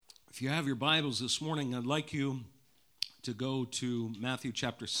If you have your Bibles this morning, I'd like you to go to Matthew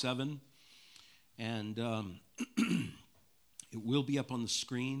chapter 7, and it will be up on the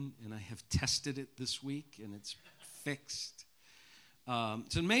screen, and I have tested it this week, and it's fixed.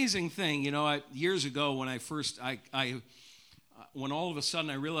 It's an amazing thing. You know, years ago when when all of a sudden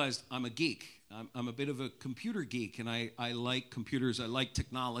I realized I'm a geek. I'm a bit of a computer geek, and I like computers. I like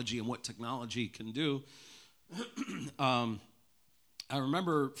technology and what technology can do. I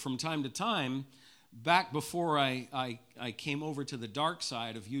remember from time to time, back before I came over to the dark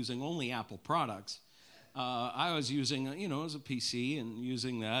side of using only Apple products, I was using, as a PC and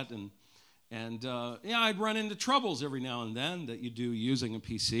using that. And I'd run into troubles every now and then that you do using a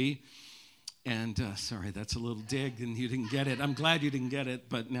PC. And sorry, that's a little dig, and you didn't get it. I'm glad you didn't get it,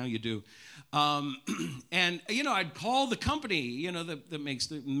 but now you do. I'd call the company,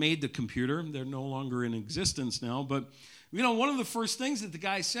 that made the computer. They're no longer in existence now. But, one of the first things that the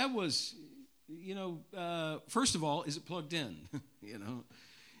guy said was, first of all, is it plugged in?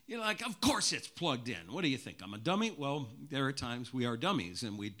 Of course it's plugged in. What do you think? I'm a dummy? Well, there are times we are dummies,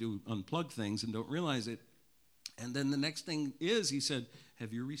 and we do unplug things and don't realize it. And then the next thing is, he said,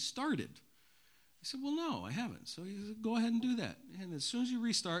 have you restarted? I said, well, no, I haven't. So he said, go ahead and do that. And as soon as you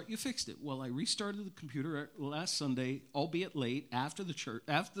restart, you fixed it. Well, I restarted the computer last Sunday, albeit late, after the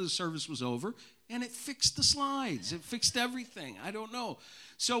service was over, and it fixed the slides. It fixed everything. I don't know.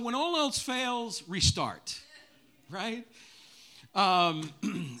 So when all else fails, restart, right?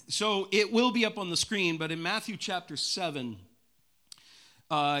 So it will be up on the screen, but in Matthew chapter 7,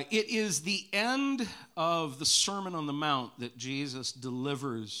 it is the end of the Sermon on the Mount that Jesus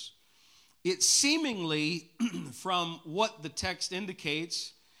delivers. It seemingly, from what the text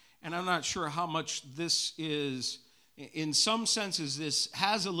indicates, and I'm not sure how much this is, in some senses, this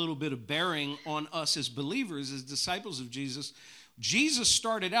has a little bit of bearing on us as believers, as disciples of Jesus. Jesus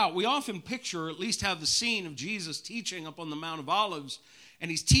started out, we often picture, or at least have the scene of Jesus teaching up on the Mount of Olives, and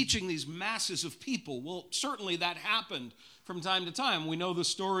he's teaching these masses of people. Well, certainly that happened from time to time. We know the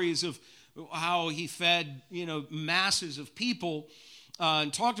stories of how he fed, masses of people,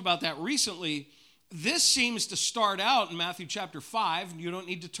 and talked about that recently. This seems to start out in Matthew chapter 5. You don't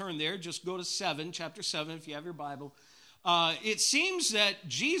need to turn there. Just go to chapter 7, if you have your Bible. It seems that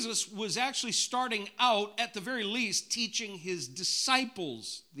Jesus was actually starting out, at the very least, teaching his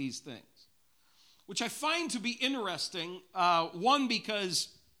disciples these things, which I find to be interesting. One, because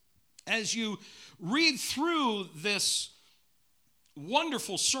as you read through this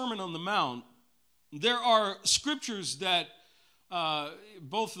wonderful Sermon on the Mount, there are scriptures that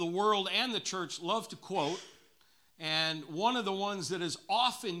both the world and the church love to quote, and one of the ones that is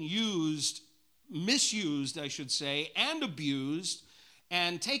often misused, I should say, and abused,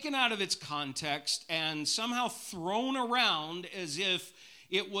 and taken out of its context, and somehow thrown around as if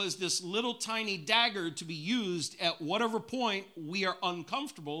it was this little tiny dagger to be used at whatever point we are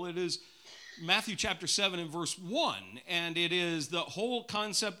uncomfortable. It is Matthew chapter 7 and verse 1, and it is the whole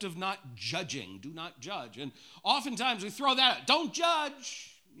concept of not judging. Do not judge. And oftentimes we throw that out. Don't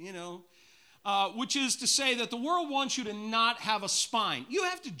judge, which is to say that the world wants you to not have a spine. You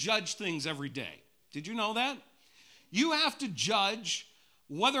have to judge things every day. Did you know that? You have to judge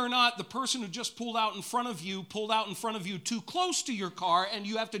whether or not the person who just pulled out in front of you too close to your car, and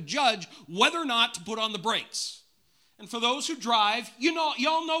you have to judge whether or not to put on the brakes. And for those who drive,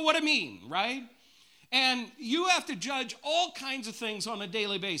 y'all know what I mean, right? And you have to judge all kinds of things on a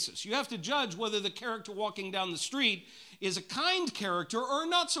daily basis. You have to judge whether the character walking down the street is a kind character or a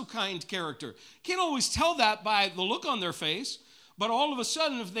not so kind character. Can't always tell that by the look on their face, but all of a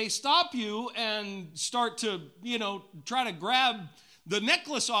sudden if they stop you and start to, try to grab the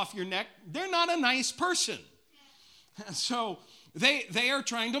necklace off your neck, they're not a nice person. So They are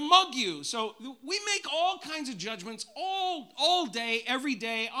trying to mug you. So we make all kinds of judgments all day, every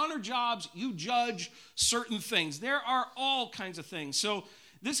day. On our jobs, you judge certain things. There are all kinds of things. So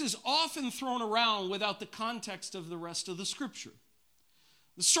this is often thrown around without the context of the rest of the Scripture.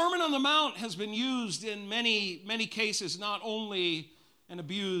 The Sermon on the Mount has been used in many, many cases, not only and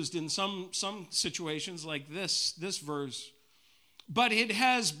abused in some situations like this verse, but it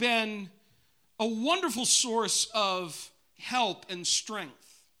has been a wonderful source of help and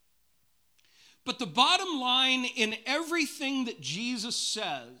strength. But the bottom line in everything that Jesus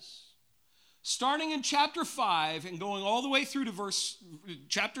says, starting in chapter 5 and going all the way through to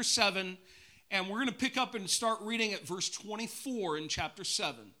chapter 7, and we're going to pick up and start reading at verse 24 in chapter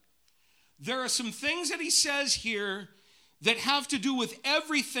 7. There are some things that he says here that have to do with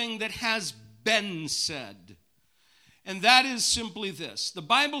everything that has been said. And that is simply this. The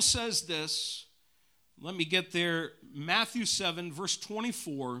Bible says this. Let me get there. Matthew 7, verse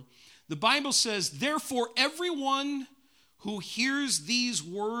 24, the Bible says, "Therefore everyone who hears these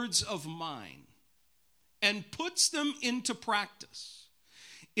words of mine and puts them into practice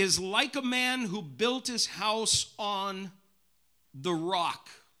is like a man who built his house on the rock.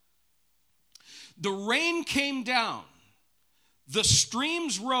 The rain came down, the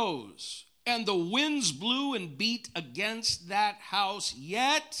streams rose, and the winds blew and beat against that house,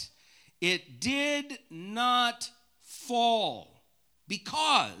 yet it did not fall,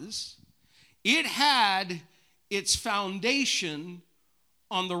 because it had its foundation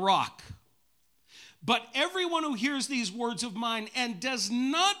on the rock. But everyone who hears these words of mine and does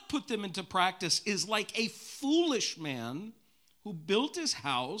not put them into practice is like a foolish man who built his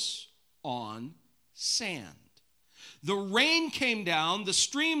house on sand. The rain came down, the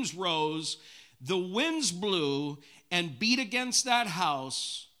streams rose, the winds blew and beat against that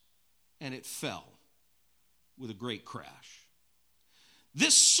house, and it fell with a great crash."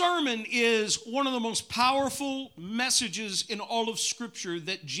 This sermon is one of the most powerful messages in all of Scripture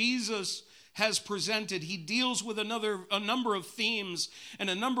that Jesus has presented. He deals with a number of themes and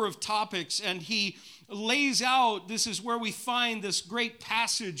a number of topics, and he lays out, this is where we find this great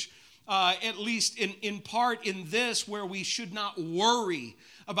passage, at least in part in this, where we should not worry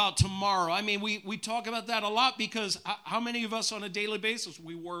about tomorrow. I mean, we talk about that a lot, because how many of us on a daily basis,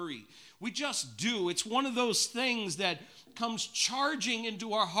 we worry? We just do. It's one of those things that comes charging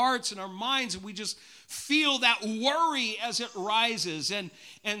into our hearts and our minds, and we just feel that worry as it rises.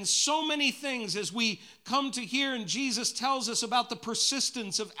 And so many things as we come to hear, and Jesus tells us about the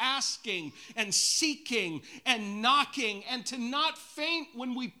persistence of asking and seeking and knocking, and to not faint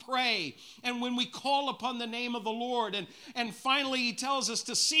when we pray and when we call upon the name of the Lord. And finally, he tells us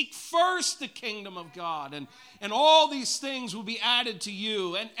to seek first the kingdom of God, and all these things will be added to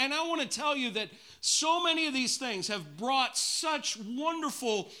you. And I want to tell you that so many of these things have brought such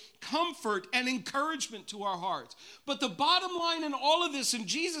wonderful comfort and encouragement to our hearts. But the bottom line in all of this, and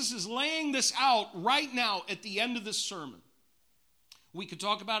Jesus is laying this out right now at the end of this sermon. We could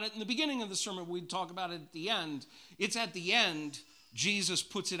talk about it in the beginning of the sermon. We'd talk about it at the end. It's at the end. Jesus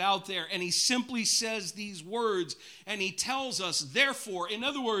puts it out there, and he simply says these words, and he tells us, therefore, in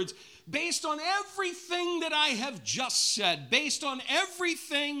other words, based on everything that I have just said, based on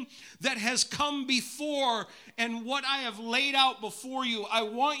everything that has come before and what I have laid out before you, I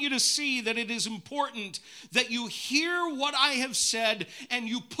want you to see that it is important that you hear what I have said and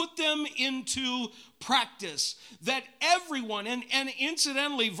you put them into practice. That everyone, and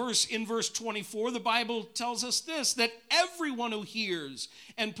incidentally, in verse 24, the Bible tells us this, that everyone who hears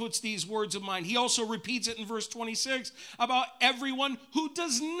and puts these words of mine. He also repeats it in verse 26 about everyone who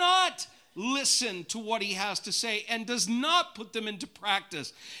does not listen to what he has to say and does not put them into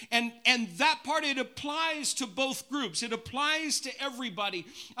practice. And that part, it applies to both groups. It applies to everybody.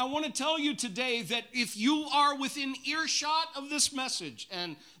 I want to tell you today that if you are within earshot of this message,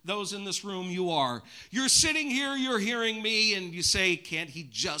 and those in this room you are, you're sitting here, you're hearing me, and you say, can't he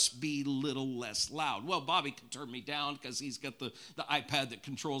just be a little less loud? Well, Bobby can turn me down because he's got the iPad that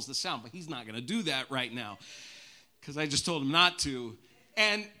controls the sound, but he's not going to do that right now because I just told him not to.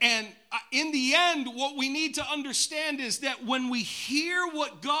 And in the end, what we need to understand is that when we hear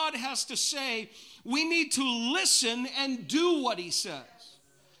what God has to say, we need to listen and do what he says.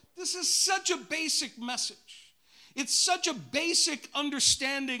 This is such a basic message. It's such a basic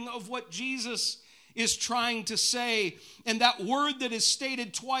understanding of what Jesus is trying to say. And that word that is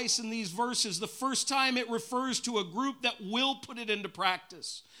stated twice in these verses, the first time it refers to a group that will put it into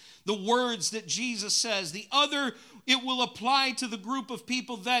practice. The words that Jesus says. The other, it will apply to the group of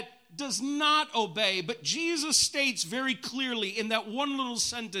people that does not obey. But Jesus states very clearly in that one little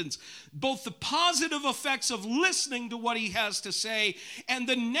sentence, both the positive effects of listening to what he has to say and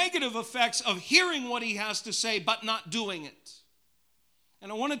the negative effects of hearing what he has to say but not doing it.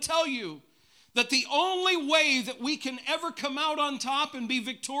 And I want to tell you that the only way that we can ever come out on top and be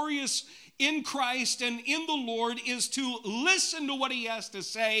victorious in Christ and in the Lord is to listen to what he has to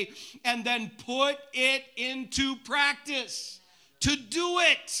say and then put it into practice, to do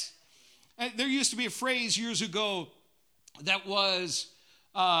it. There used to be a phrase years ago that was,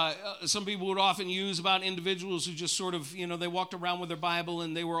 some people would often use about individuals who just sort of, they walked around with their Bible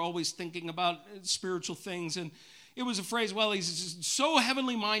and they were always thinking about spiritual things. And it was a phrase, well, he's just so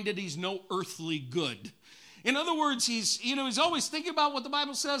heavenly minded, he's no earthly good. In other words, he's always thinking about what the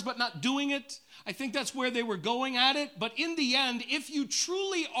Bible says, but not doing it. I think that's where they were going at it. But in the end, if you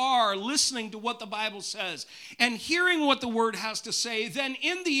truly are listening to what the Bible says and hearing what the Word has to say, then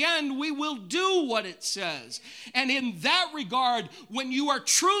in the end, we will do what it says. And in that regard, when you are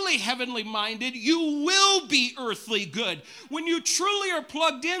truly heavenly minded, you will be earthly good. When you truly are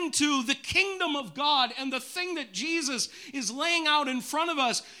plugged into the kingdom of God and the thing that Jesus is laying out in front of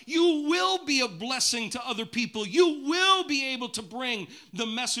us, you will be a blessing to other people. You will be able to bring the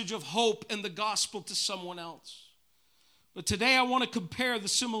message of hope and the gospel to someone else. But today I want to compare the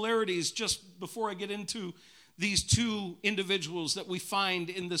similarities just before I get into these two individuals that we find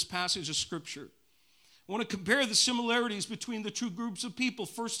in this passage of Scripture. I want to compare the similarities between the two groups of people.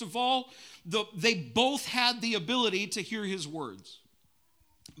 First of all, they both had the ability to hear his words.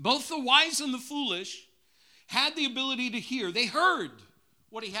 Both the wise and the foolish had the ability to hear. They heard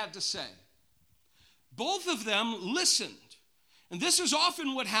what he had to say. Both of them listened. And this is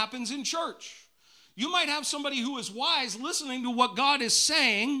often what happens in church. You might have somebody who is wise listening to what God is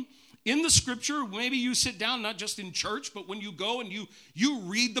saying in the Scripture. Maybe you sit down, not just in church, but when you go and you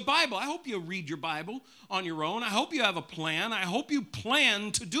read the Bible. I hope you read your Bible on your own. I hope you have a plan. I hope you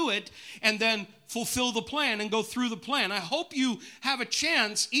plan to do it and then fulfill the plan and go through the plan. I hope you have a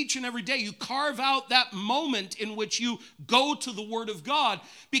chance each and every day. You carve out that moment in which you go to the Word of God,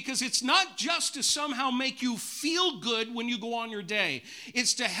 because it's not just to somehow make you feel good when you go on your day.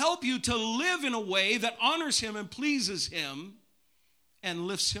 It's to help you to live in a way that honors Him and pleases Him and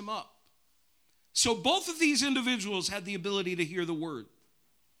lifts Him up. So both of these individuals had the ability to hear the Word.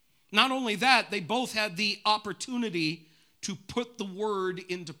 Not only that, they both had the opportunity to put the Word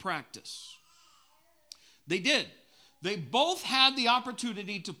into practice. They did. They both had the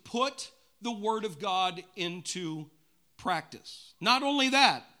opportunity to put the Word of God into practice. Not only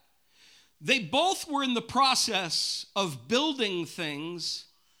that, they both were in the process of building things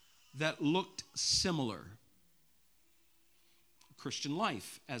that looked similar. Christian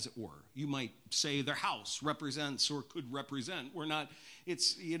life, as it were. You might say their house represents or could represent. We're not,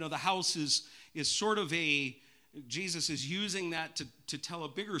 it's, the house is sort of Jesus is using that to tell a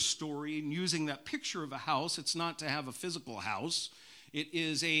bigger story and using that picture of a house. It's not to have a physical house. It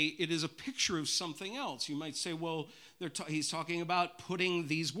is a picture of something else. You might say, well, he's talking about putting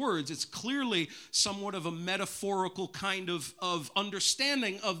these words. It's clearly somewhat of a metaphorical kind of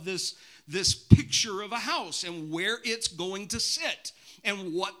understanding of this picture of a house and where it's going to sit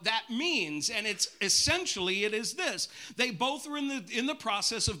and what that means. And it is this. They both are in the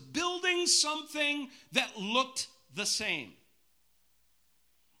process of building something that looked the same.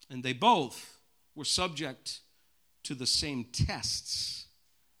 And they both were subject to the same tests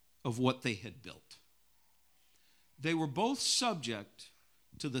of what they had built. They were both subject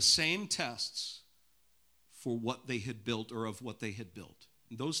to the same tests for what they had built or of what they had built.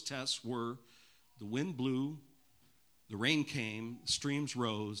 And those tests were the wind blew, the rain came, the streams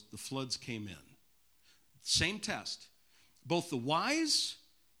rose, the floods came in. Same test. Both the wise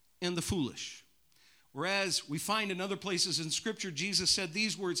and the foolish. Whereas we find in other places in Scripture, Jesus said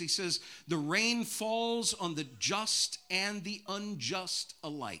these words. He says, the rain falls on the just and the unjust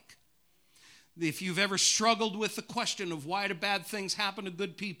alike. If you've ever struggled with the question of why do bad things happen to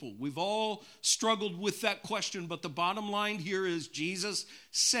good people, we've all struggled with that question. But the bottom line here is Jesus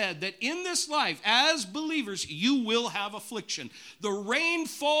said that in this life, as believers, you will have affliction. The rain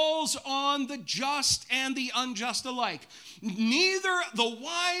falls on the just and the unjust alike. Neither the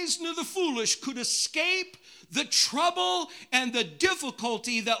wise nor the foolish could escape the trouble and the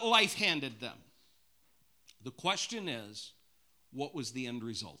difficulty that life handed them. The question is, what was the end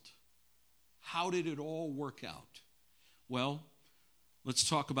result? How did it all work out? Well, let's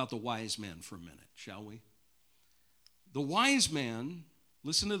talk about the wise man for a minute, shall we? The wise man,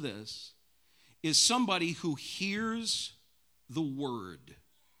 listen to this, is somebody who hears the word,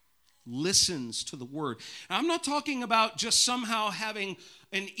 listens to the word. Now, I'm not talking about just somehow having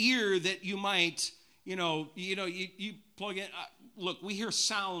an ear that you might, you plug in. Look, we hear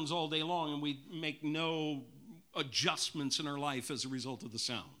sounds all day long and we make no adjustments in our life as a result of the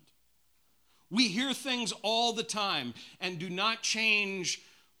sound. We hear things all the time and do not change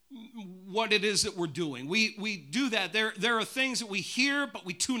what it is that we're doing. We do that. There are things that we hear, but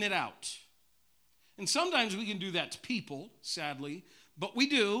we tune it out. And sometimes we can do that to people, sadly, but we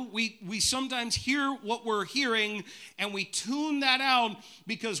do. We sometimes hear what we're hearing and we tune that out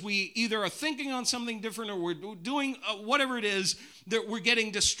because we either are thinking on something different or we're doing whatever it is that we're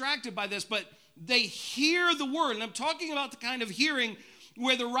getting distracted by this, but they hear the word. And I'm talking about the kind of hearing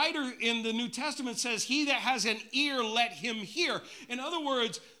where the writer in the New Testament says, he that has an ear, let him hear. In other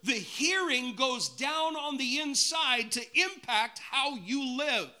words, the hearing goes down on the inside to impact how you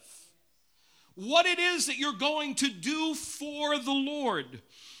live. what it is that you're going to do for the Lord,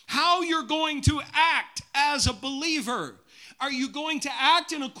 how you're going to act as a believer. Are you going to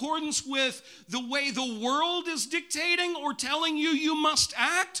act in accordance with the way the world is dictating or telling you you must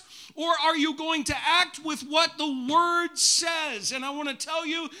act? Or are you going to act with what the Word says? And I want to tell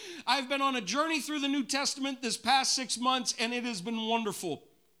you, I've been on a journey through the New Testament this past 6 months, and it has been wonderful.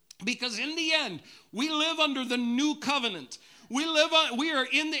 Because in the end, we live under the new covenant. We are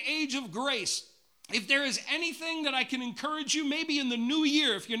in the age of grace. If there is anything that I can encourage you, maybe in the new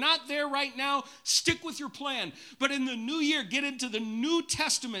year, if you're not there right now, stick with your plan. But in the new year, get into the New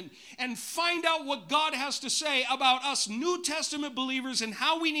Testament and find out what God has to say about us New Testament believers and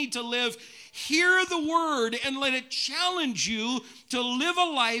how we need to live. Hear the word and let it challenge you to live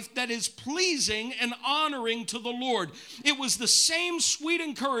a life that is pleasing and honoring to the Lord. It was the same sweet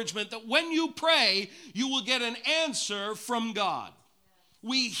encouragement that when you pray, you will get an answer from God.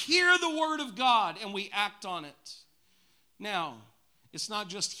 We hear the word of God and we act on it. Now, it's not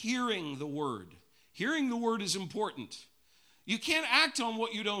just hearing the word. Hearing the word is important. You can't act on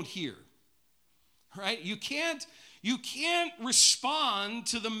what you don't hear. Right? You can't respond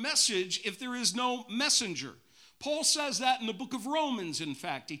to the message if there is no messenger. Paul says that in the book of Romans, in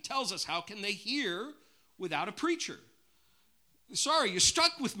fact. He tells us, how can they hear without a preacher? Sorry, you're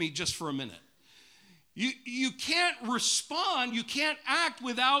stuck with me just for a minute. You can't respond, you can't act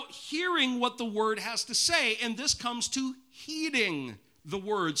without hearing what the word has to say. And this comes to heeding the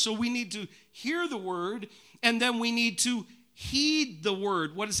word. So we need to hear the word, and then we need to heed the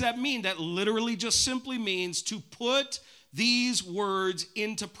word. What does that mean? That literally just simply means to put these words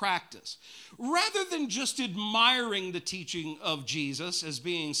into practice. Rather than just admiring the teaching of Jesus as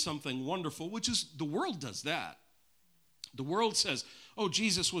being something wonderful, which is, the world does that. The world says, oh,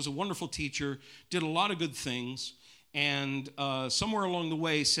 Jesus was a wonderful teacher, did a lot of good things, and somewhere along the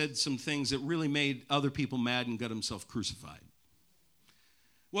way said some things that really made other people mad and got himself crucified.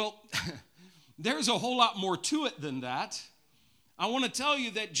 Well, there's a whole lot more to it than that. I want to tell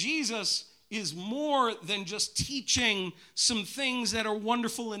you that Jesus is more than just teaching some things that are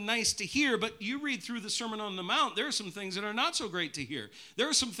wonderful and nice to hear. But you read through the Sermon on the Mount, there are some things that are not so great to hear. There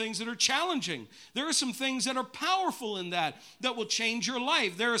are some things that are challenging. There are some things that are powerful in that will change your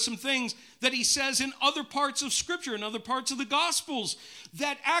life. There are some things that he says in other parts of Scripture, in other parts of the Gospels,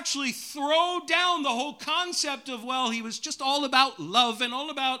 that actually throw down the whole concept of, well, he was just all about love and all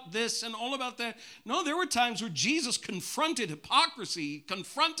about this and all about that. No, there were times where Jesus confronted hypocrisy,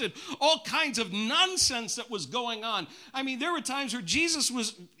 confronted all kinds of nonsense that was going on. I mean, there were times where Jesus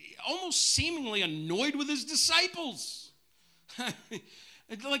was almost seemingly annoyed with his disciples.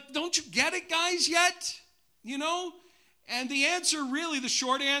 Like, don't you get it, guys, yet? You know? And the answer, really, the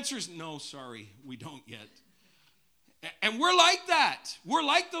short answer is, no, sorry, we don't yet. And we're like that. We're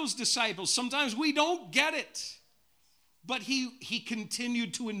like those disciples. Sometimes we don't get it. But he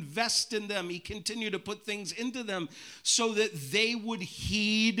continued to invest in them. He continued to put things into them so that they would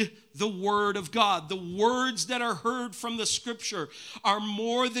heed the word of God. The words that are heard from the Scripture are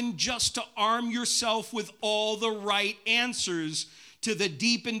more than just to arm yourself with all the right answers to the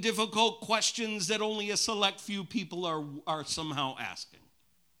deep and difficult questions that only a select few people are somehow asking.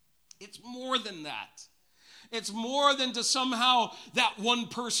 It's more than that. It's more than to somehow that one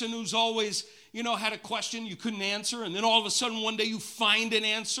person who's always, had a question you couldn't answer, and then all of a sudden one day you find an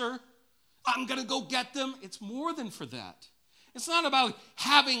answer. I'm going to go get them. It's more than for that. It's not about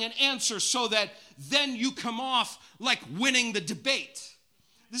having an answer so that then you come off like winning the debate.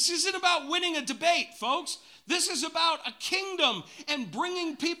 This isn't about winning a debate, folks. This is about a kingdom and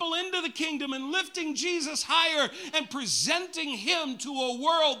bringing people into the kingdom and lifting Jesus higher and presenting him to a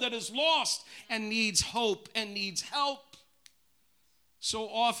world that is lost and needs hope and needs help. So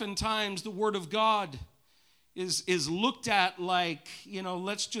oftentimes the word of God is looked at like,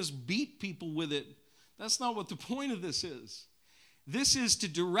 let's just beat people with it. That's not what the point of this is. This is to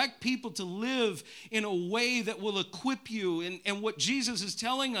direct people to live in a way that will equip you. And what Jesus is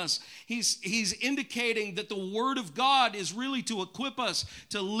telling us, he's indicating that the word of God is really to equip us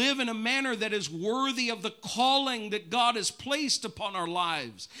to live in a manner that is worthy of the calling that God has placed upon our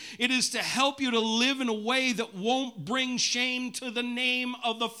lives. It is to help you to live in a way that won't bring shame to the name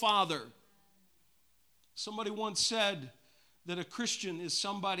of the Father. Somebody once said that a Christian is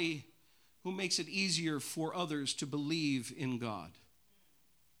somebody who makes it easier for others to believe in God.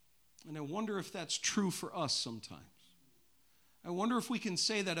 And I wonder if that's true for us sometimes. I wonder if we can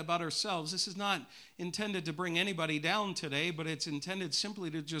say that about ourselves. This is not intended to bring anybody down today, but it's intended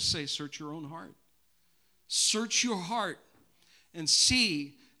simply to just say, search your own heart. Search your heart and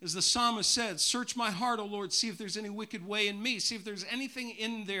see, as the psalmist said, search my heart, O Lord, see if there's any wicked way in me. See if there's anything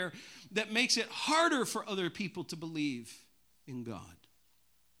in there that makes it harder for other people to believe in God.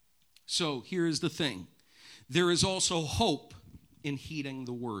 So here is the thing. There is also hope in heeding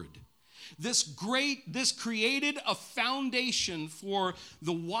the word. This created a foundation for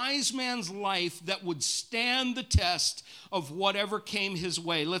the wise man's life that would stand the test of whatever came his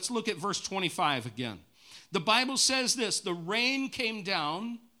way. Let's look at verse 25 again. The Bible says this: the rain came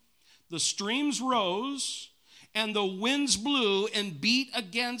down, the streams rose, and the winds blew and beat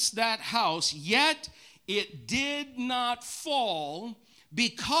against that house, yet it did not fall,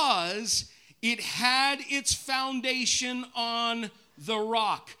 because it had its foundation on the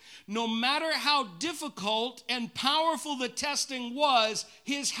rock. No matter how difficult and powerful the testing was,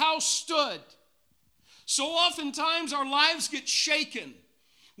 his house stood. So oftentimes our lives get shaken.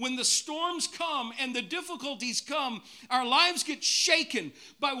 When the storms come and the difficulties come, our lives get shaken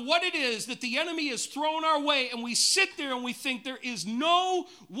by what it is that the enemy has thrown our way, and we sit there and we think there is no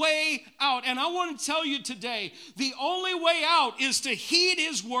way out. And I want to tell you today, the only way out is to heed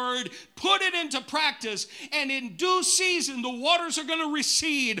his word, put it into practice, and in due season the waters are going to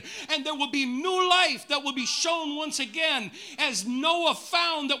recede, and there will be new life that will be shown once again, as Noah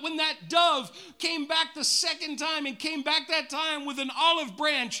found that when that dove came back the second time, and came back that time with an olive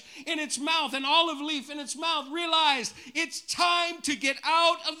branch in its mouth, an olive leaf in its mouth, realized it's time to get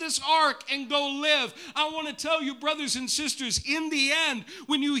out of this ark and go live. I want to tell you, brothers and sisters, in the end,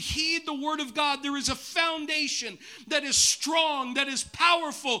 when you heed the word of God, there is a foundation that is strong, that is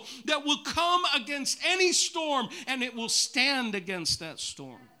powerful, that will come against any storm, and it will stand against that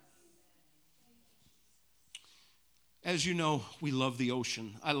storm. As you know, we love the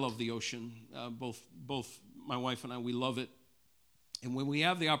ocean. I love the ocean. Both my wife and I, we love it. And when we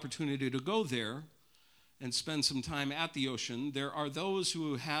have the opportunity to go there and spend some time at the ocean, there are those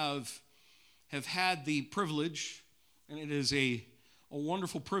who have had the privilege, and it is a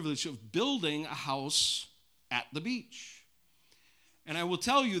wonderful privilege, of building a house at the beach. And I will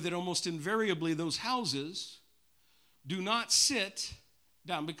tell you that almost invariably those houses do not sit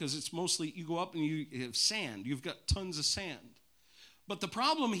down, because it's mostly, you go up and you have sand. You've got tons of sand. But the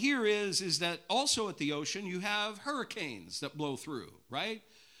problem here is that also at the ocean you have hurricanes that blow through, right?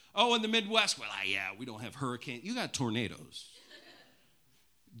 Oh, in the Midwest, well, yeah, we don't have hurricanes. You got tornadoes.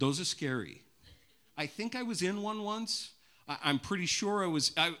 Those are scary. I think I was in one once. I'm pretty sure I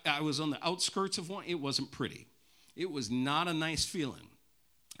was on the outskirts of one. It wasn't pretty. It was not a nice feeling.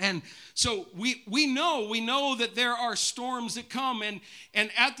 And so we know that there are storms that come, and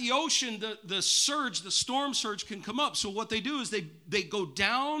at the ocean, the storm surge can come up. So what they do is they go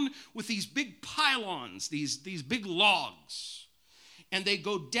down with these big pylons, these big logs, and they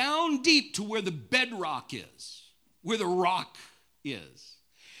go down deep to where the bedrock is, where the rock is.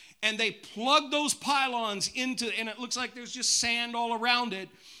 And they plug those pylons into, and it looks like there's just sand all around it.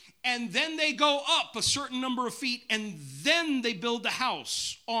 And then they go up a certain number of feet, and then they build the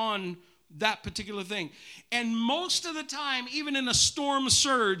house on that particular thing. And most of the time, even in a storm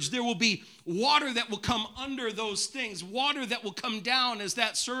surge, there will be water that will come under those things, water that will come down as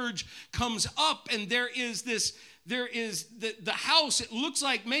that surge comes up. And there is the house. It looks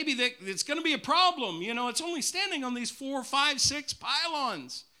like maybe it's going to be a problem. You know, it's only standing on these 4, 5, 6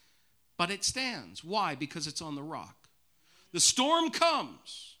 pylons. But it stands. Why? Because it's on the rock. The storm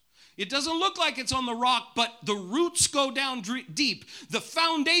comes. It doesn't look like it's on the rock, but the roots go down deep. The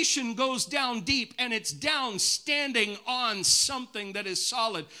foundation goes down deep, and it's down standing on something that is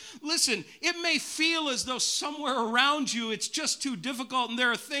solid. Listen, it may feel as though somewhere around you it's just too difficult, and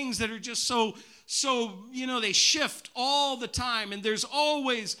there are things that are just so they shift all the time, and there's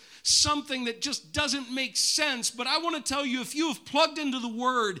always something that just doesn't make sense. But I want to tell you, if you have plugged into the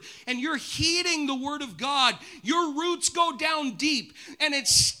Word and you're heeding the Word of God, your roots go down deep, and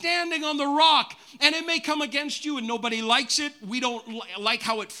it's standing on the rock, and it may come against you, and nobody likes it. We don't like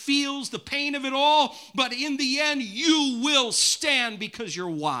how it feels, the pain of it all, but in the end, you will stand because you're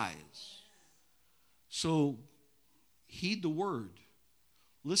wise. So heed the Word.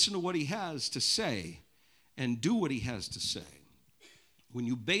 Listen to what he has to say and do what he has to say. When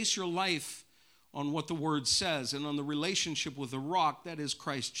you base your life on what the word says and on the relationship with the rock, that is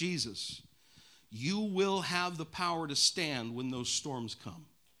Christ Jesus, you will have the power to stand when those storms come.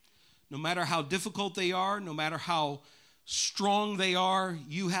 No matter how difficult they are, no matter how strong they are,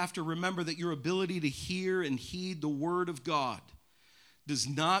 you have to remember that your ability to hear and heed the word of God does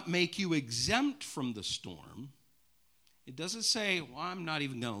not make you exempt from the storm. It doesn't say, well, I'm not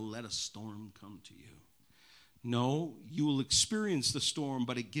even going to let a storm come to you. No, you will experience the storm,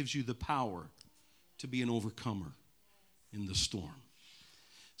 but it gives you the power to be an overcomer in the storm.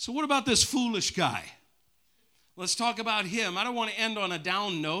 So what about this foolish guy? Let's talk about him. I don't want to end on a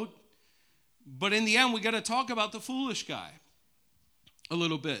down note. But in the end, we got to talk about the foolish guy a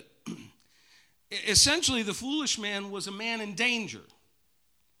little bit. Essentially, the foolish man was a man in danger.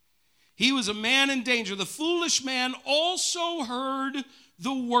 He was a man in danger. The foolish man also heard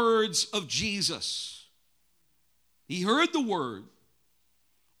the words of Jesus. He heard the word.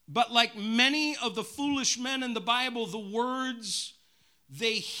 But like many of the foolish men in the Bible, the words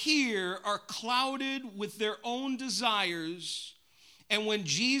they hear are clouded with their own desires. And when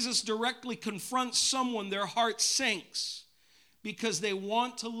Jesus directly confronts someone, their heart sinks because they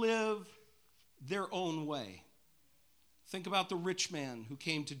want to live their own way. Think about the rich man who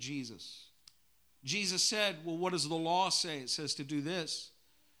came to Jesus. Jesus said, well, what does the law say? It says to do this.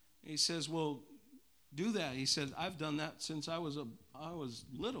 He says, well, do that. He said, I've done that since I was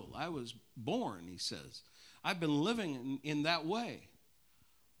little. I was born, he says. I've been living in that way.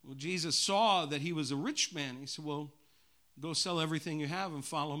 Well, Jesus saw that he was a rich man. He said, well, go sell everything you have and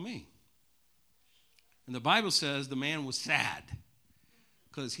follow me. And the Bible says the man was sad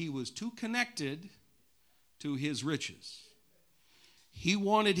because he was too connected to his riches. He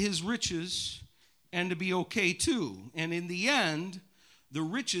wanted his riches and to be okay too. And in the end, the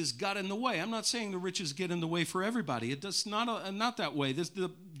riches got in the way. I'm not saying the riches get in the way for everybody. It does not that way.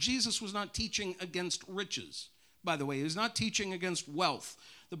 Jesus was not teaching against riches, by the way. He was not teaching against wealth.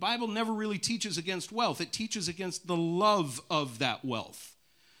 The Bible never really teaches against wealth. It teaches against the love of that wealth.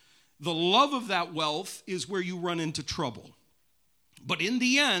 The love of that wealth is where you run into trouble. But in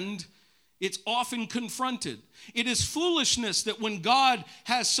the end, it's often confronted. It is foolishness that when God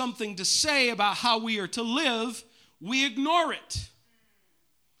has something to say about how we are to live, we ignore it.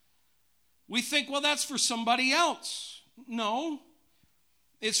 We think, well, that's for somebody else. No,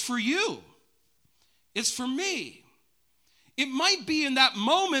 it's for you. It's for me. It might be in that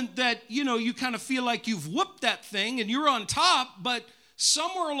moment that, you kind of feel like you've whooped that thing and you're on top, but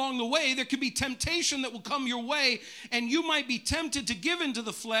somewhere along the way, there could be temptation that will come your way, and you might be tempted to give into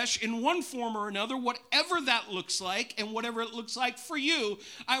the flesh in one form or another, whatever that looks like, and whatever it looks like for you.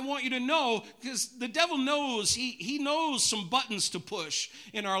 I want you to know, because the devil knows, he knows some buttons to push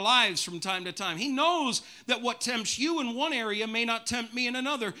in our lives from time to time. He knows that what tempts you in one area may not tempt me in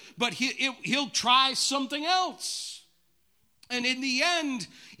another, but he'll try something else. And in the end,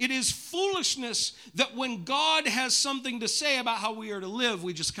 it is foolishness that when God has something to say about how we are to live,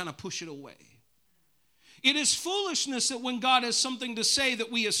 we just kind of push it away. It is foolishness that when God has something to say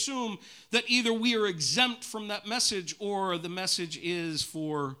that we assume that either we are exempt from that message or the message is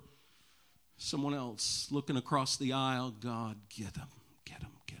for someone else. Looking across the aisle, God, get them, get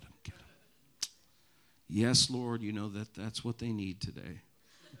them, get them, get them. Yes, Lord, you know that's what they need today.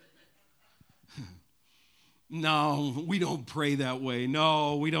 No, we don't pray that way.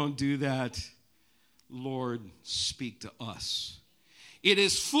 No, we don't do that. Lord, speak to us. It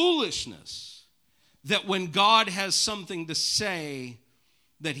is foolishness that when God has something to say,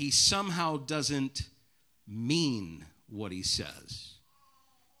 that he somehow doesn't mean what he says.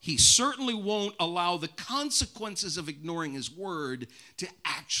 He certainly won't allow the consequences of ignoring his word to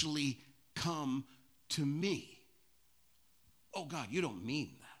actually come to me. Oh, God, you don't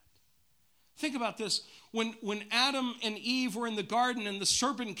mean that. Think about this. When Adam and Eve were in the garden and the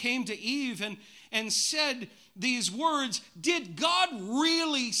serpent came to Eve and said these words, did God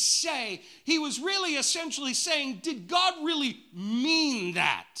really say? He was really essentially saying, did God really mean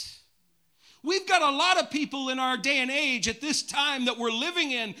that? We've got a lot of people in our day and age at this time that we're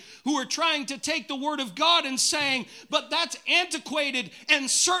living in who are trying to take the word of God and saying, but that's antiquated and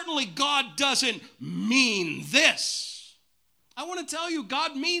certainly God doesn't mean this. I want to tell you,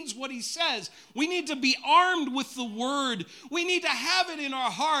 God means what he says. We need to be armed with the word. We need to have it in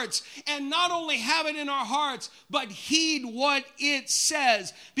our hearts, and not only have it in our hearts, but heed what it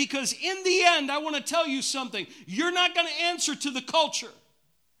says. Because in the end, I want to tell you something. You're not going to answer to the culture.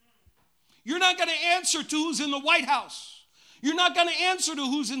 You're not going to answer to who's in the White House. You're not going to answer to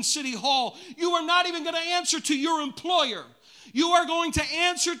who's in City Hall. You are not even going to answer to your employer. You are going to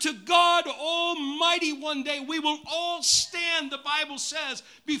answer to God Almighty one day. We will all stand, the Bible says,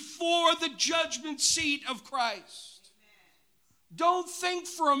 before the judgment seat of Christ. Don't think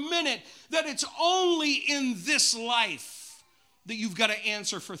for a minute that it's only in this life that you've got to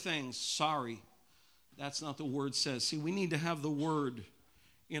answer for things. Sorry, that's not the word says. See, we need to have the word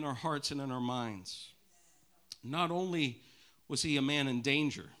in our hearts and in our minds. Not only was he a man in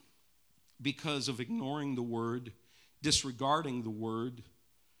danger because of ignoring the word, disregarding the word,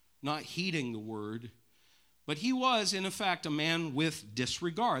 not heeding the word, but he was, in effect, a man with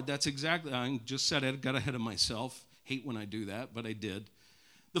disregard. That's exactly, I just said it, got ahead of myself. Hate when I do that, but I did.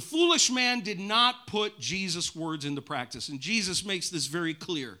 The foolish man did not put Jesus' words into practice, and Jesus makes this very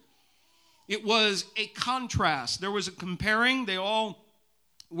clear. It was a contrast. There was a comparing. They all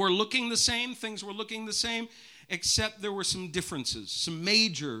were looking the same. Things were looking the same, except there were some differences, some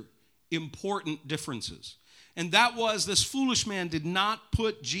major, important differences. And that was, this foolish man did not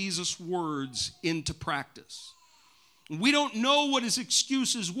put Jesus' words into practice. We don't know what his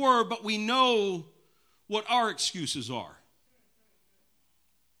excuses were, but we know what our excuses are.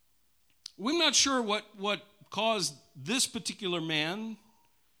 We're not sure what caused this particular man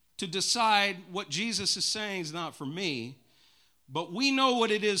to decide what Jesus is saying is not for me, but we know what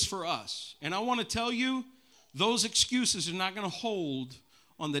it is for us. And I want to tell you, those excuses are not going to hold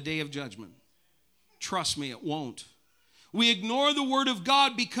on the day of judgment. Trust me, it won't. We ignore the word of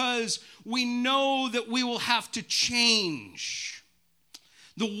God because we know that we will have to change.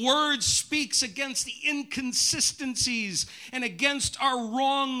 The word speaks against the inconsistencies and against our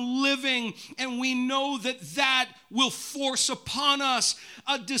wrong living, and we know that will force upon us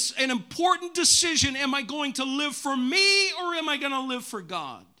an important decision. Am I going to live for me, or am I going to live for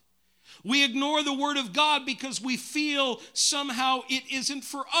God? We ignore the word of God because we feel somehow it isn't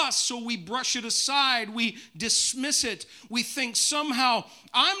for us, so we brush it aside, we dismiss it. We think somehow,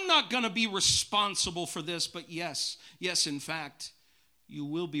 I'm not going to be responsible for this, but yes, in fact, you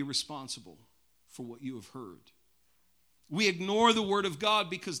will be responsible for what you have heard. We ignore the word of God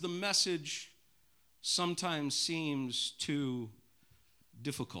because the message sometimes seems too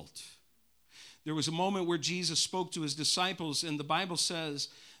difficult. There was a moment where Jesus spoke to his disciples, and the Bible says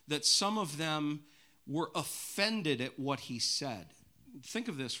that some of them were offended at what he said. Think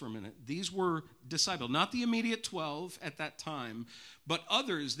of this for a minute. These were disciples, not the immediate 12 at that time, but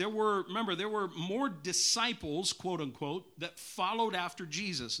others. There were more disciples, quote unquote, that followed after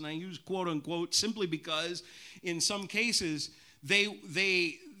Jesus. And I use quote unquote simply because in some cases they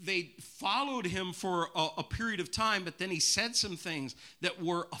followed him for a period of time, but then he said some things that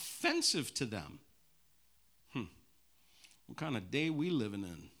were offensive to them. What kind of day we living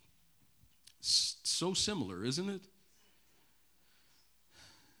in? So similar, isn't it?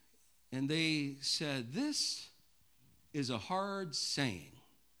 And they said, this is a hard saying.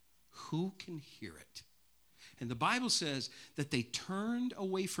 Who can hear it? And the Bible says that they turned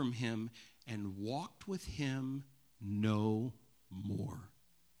away from him and walked with him no more.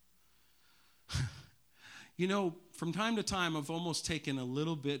 You know, from time to time, I've almost taken a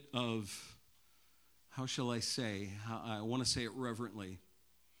little bit of, how shall I say, I want to say it reverently,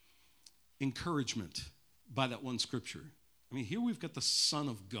 encouragement by that one scripture. I mean, here we've got the Son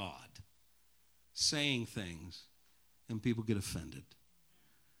of God saying things, and people get offended.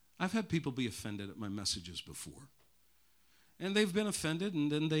 I've had people be offended at my messages before. And they've been offended,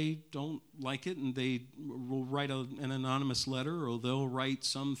 and then they don't like it, and they will write an anonymous letter, or they'll write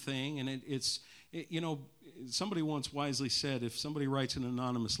something, and somebody once wisely said, if somebody writes an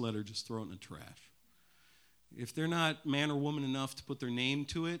anonymous letter, just throw it in the trash. If they're not man or woman enough to put their name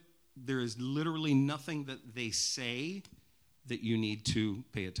to it, there is literally nothing that they say that you need to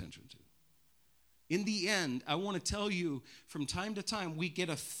pay attention to. In the end, I want to tell you, from time to time, we get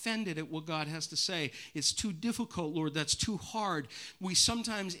offended at what God has to say. It's too difficult, Lord. That's too hard. We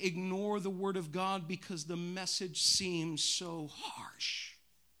sometimes ignore the word of God because the message seems so harsh.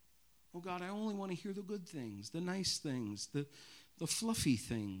 Oh, God, I only want to hear the good things, the nice things, the fluffy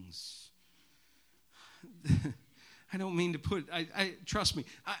things. I don't mean to put, trust me,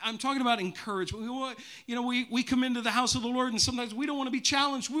 I'm talking about encouragement. We come into the house of the Lord, and sometimes we don't want to be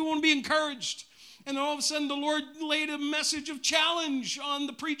challenged. We want to be encouraged. And then all of a sudden, the Lord laid a message of challenge on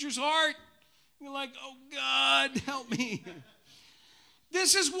the preacher's heart. You're like, oh, God, help me.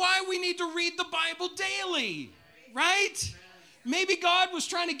 This is why we need to read the Bible daily, right? Maybe God was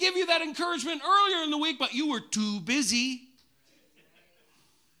trying to give you that encouragement earlier in the week, but you were too busy.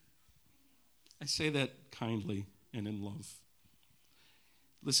 I say that kindly and in love.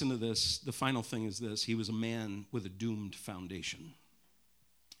 Listen to this. The final thing is this. He was a man with a doomed foundation.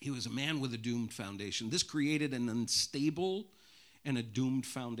 He was a man with a doomed foundation. This created an unstable and a doomed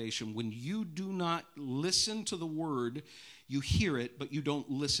foundation. When you do not listen to the word, you hear it, but you don't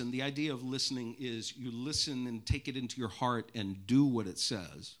listen. The idea of listening is you listen and take it into your heart and do what it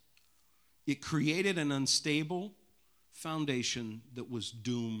says. It created an unstable foundation that was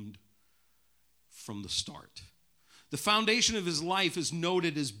doomed from the start. The foundation of his life is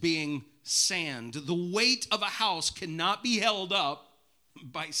noted as being sand. The weight of a house cannot be held up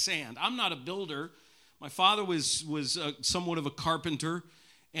by sand. I'm not a builder. My father was somewhat of a carpenter,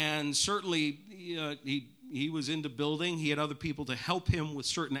 and certainly he he was into building. He had other people to help him with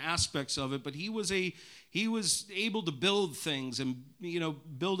certain aspects of it, but he was able to build things and,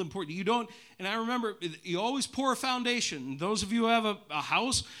 build important. And I remember, you always pour a foundation. Those of you who have a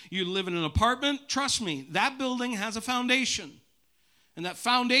house, you live in an apartment, trust me, that building has a foundation. And that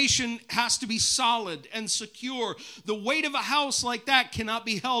foundation has to be solid and secure. The weight of a house like that cannot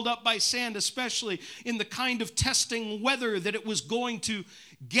be held up by sand, especially in the kind of testing weather that it was going to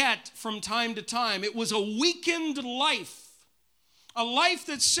get from time to time. It was a weakened life. A life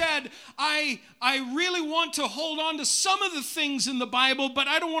that said, I really want to hold on to some of the things in the Bible, but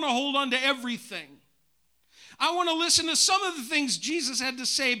I don't want to hold on to everything. I want to listen to some of the things Jesus had to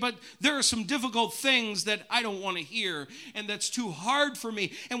say, but there are some difficult things that I don't want to hear, and that's too hard for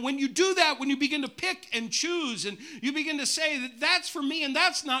me. And when you do that, when you begin to pick and choose, and you begin to say that that's for me and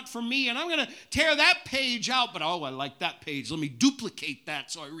that's not for me, and I'm going to tear that page out, but I like that page. Let me duplicate that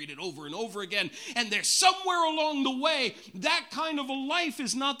so I read it over and over again. And there's somewhere along the way, that kind of a life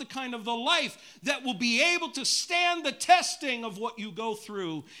is not the kind of the life that will be able to stand the testing of what you go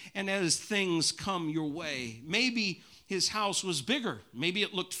through and as things come your way. Maybe his house was bigger. Maybe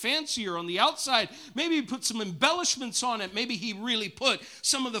it looked fancier on the outside. Maybe he put some embellishments on it. Maybe he really put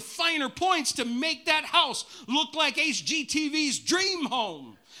some of the finer points to make that house look like HGTV's dream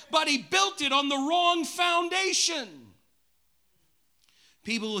home. But he built it on the wrong foundation.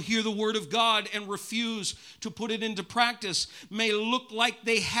 People who hear the word of God and refuse to put it into practice may look like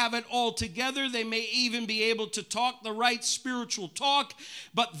they have it all together. They may even be able to talk the right spiritual talk,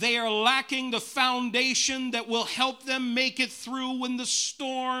 but they are lacking the foundation that will help them make it through when the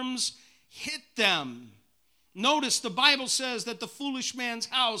storms hit them. Notice the Bible says that the foolish man's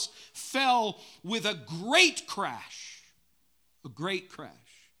house fell with a great crash. A great crash.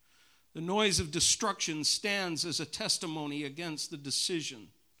 The noise of destruction stands as a testimony against the decision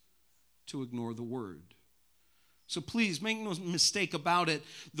to ignore the word. So please make no mistake about it.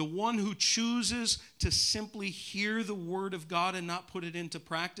 The one who chooses to simply hear the word of God and not put it into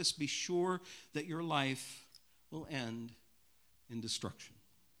practice, be sure that your life will end in destruction.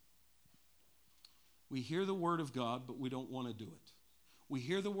 We hear the word of God, but we don't want to do it. We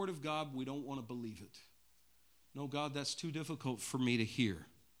hear the word of God, we don't want to believe it. No, God, that's too difficult for me to hear.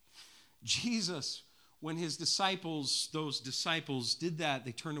 Jesus, when his disciples, those disciples did that,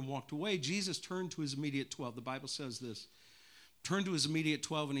 they turned and walked away. Jesus turned to his immediate 12. The Bible says this. Turned to his immediate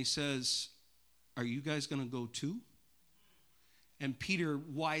 12 and he says, are you guys going to go too? And Peter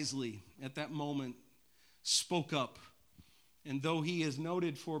wisely at that moment spoke up. And though he is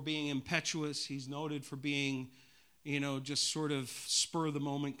noted for being impetuous, he's noted for being, just sort of spur of the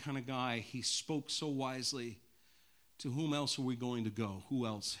moment kind of guy, he spoke so wisely. To whom else are we going to go? Who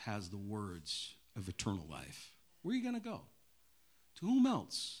else has the words of eternal life? Where are you going to go? To whom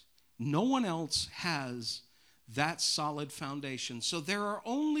else? No one else has that solid foundation. So there are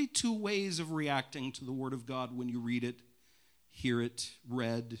only two ways of reacting to the word of God when you read it, hear it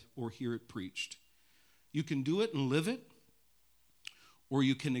read, or hear it preached. You can do it and live it, or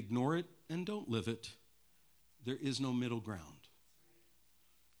you can ignore it and don't live it. There is no middle ground.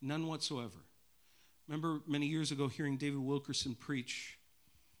 None whatsoever. Remember many years ago hearing David Wilkerson preach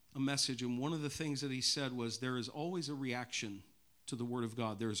a message, and one of the things that he said was there is always a reaction to the word of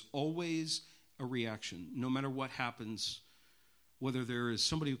God. There is always a reaction, no matter what happens, whether there is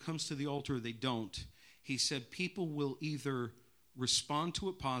somebody who comes to the altar or they don't. He said people will either respond to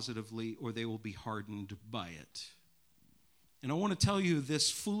it positively or they will be hardened by it. And I want to tell you, this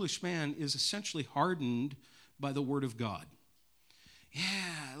foolish man is essentially hardened by the word of God.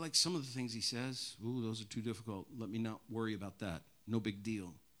 Yeah, I like some of the things he says. Ooh, those are too difficult. Let me not worry about that. No big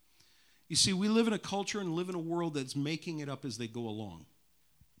deal. You see, we live in a culture and live in a world that's making it up as they go along.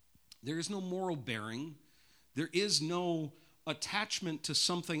 There is no moral bearing. There is no attachment to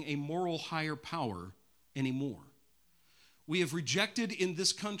something, a moral higher power anymore. We have rejected in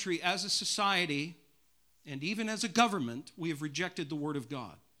this country as a society and even as a government, we have rejected the word of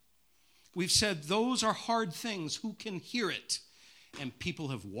God. We've said those are hard things. Who can hear it? And people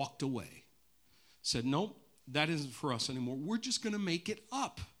have walked away. Said, nope, that isn't for us anymore. We're just going to make it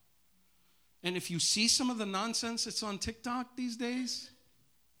up. And if you see some of the nonsense that's on TikTok these days,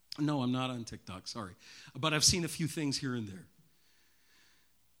 no, I'm not on TikTok, sorry. But I've seen a few things here and there.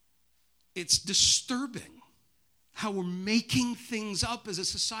 It's disturbing how we're making things up as a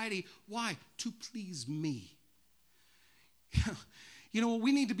society. Why? To please me. You know,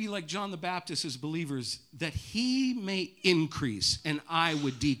 we need to be like John the Baptist as believers, that he may increase and I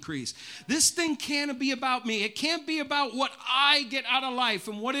would decrease. This thing can't be about me. It can't be about what I get out of life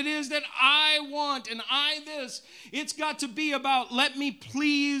and what it is that I want and I this. It's got to be about let me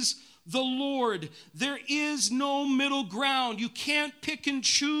please the Lord. There is no middle ground. You can't pick and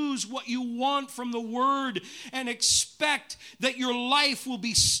choose what you want from the Word and expect that your life will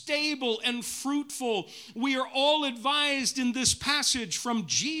be stable and fruitful. We are all advised in this passage from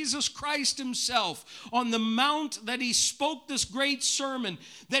Jesus Christ himself on the mount that he spoke this great sermon,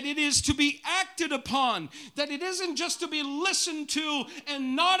 that it is to be acted upon, that it isn't just to be listened to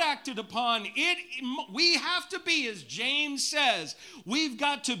and not acted upon. We have to be, as James says, we've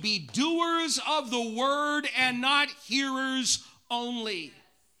got to be doers of the word and not hearers only.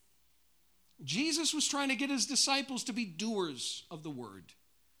 Jesus was trying to get his disciples to be doers of the word.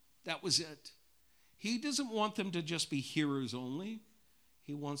 That was it. He doesn't want them to just be hearers only.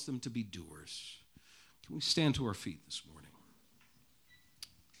 He wants them to be doers. Can we stand to our feet this morning?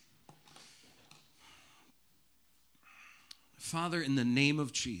 Father, in the name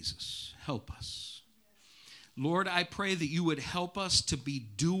of Jesus, help us. Lord, I pray that you would help us to be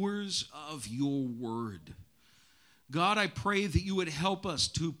doers of your word. God, I pray that you would help us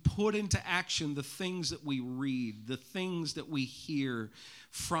to put into action the things that we read, the things that we hear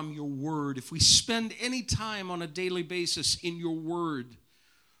from your word. If we spend any time on a daily basis in your word,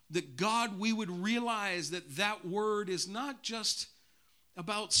 that God, we would realize that that word is not just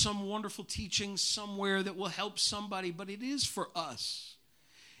about some wonderful teaching somewhere that will help somebody, but it is for us.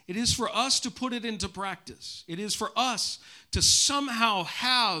 It is for us to put it into practice. It is for us to somehow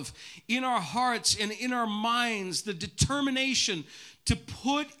have in our hearts and in our minds the determination to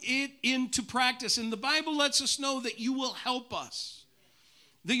put it into practice. And the Bible lets us know that you will help us.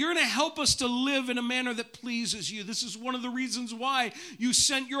 That you're going to help us to live in a manner that pleases you. This is one of the reasons why you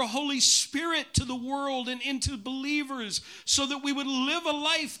sent your Holy Spirit to the world and into believers so that we would live a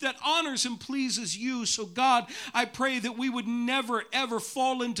life that honors and pleases you. So God, I pray that we would never, ever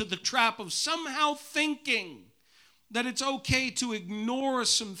fall into the trap of somehow thinking that it's okay to ignore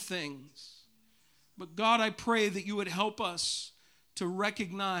some things. But God, I pray that you would help us to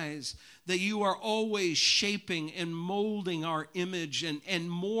recognize that you are always shaping and molding our image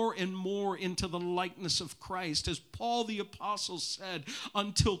and more into the likeness of Christ. As Paul the Apostle said,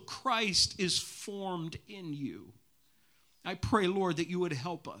 until Christ is formed in you. I pray, Lord, that you would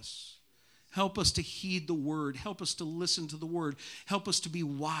help us. Help us to heed the word. Help us to listen to the word. Help us to be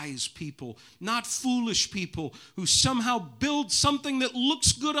wise people, not foolish people who somehow build something that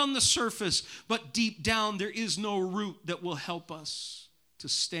looks good on the surface, but deep down there is no root that will help us to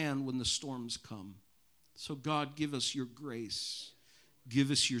stand when the storms come. So God, give us your grace.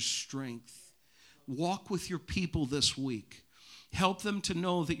 Give us your strength. Walk with your people this week. Help them to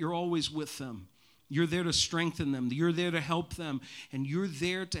know that you're always with them. You're there to strengthen them. You're there to help them. And you're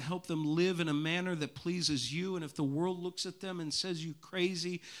there to help them live in a manner that pleases you. And if the world looks at them and says you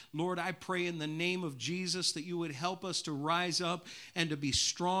crazy, Lord, I pray in the name of Jesus that you would help us to rise up and to be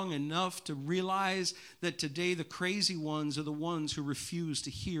strong enough to realize that today the crazy ones are the ones who refuse to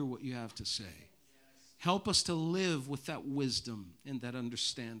hear what you have to say. Help us to live with that wisdom and that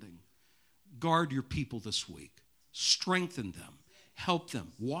understanding. Guard your people this week. Strengthen them. Help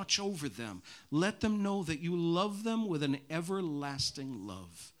them. Watch over them. Let them know that you love them with an everlasting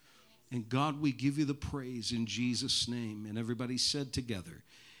love. And God, we give you the praise in Jesus' name. And everybody said together,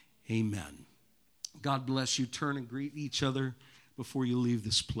 amen. God bless you. Turn and greet each other before you leave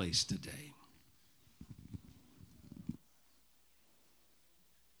this place today.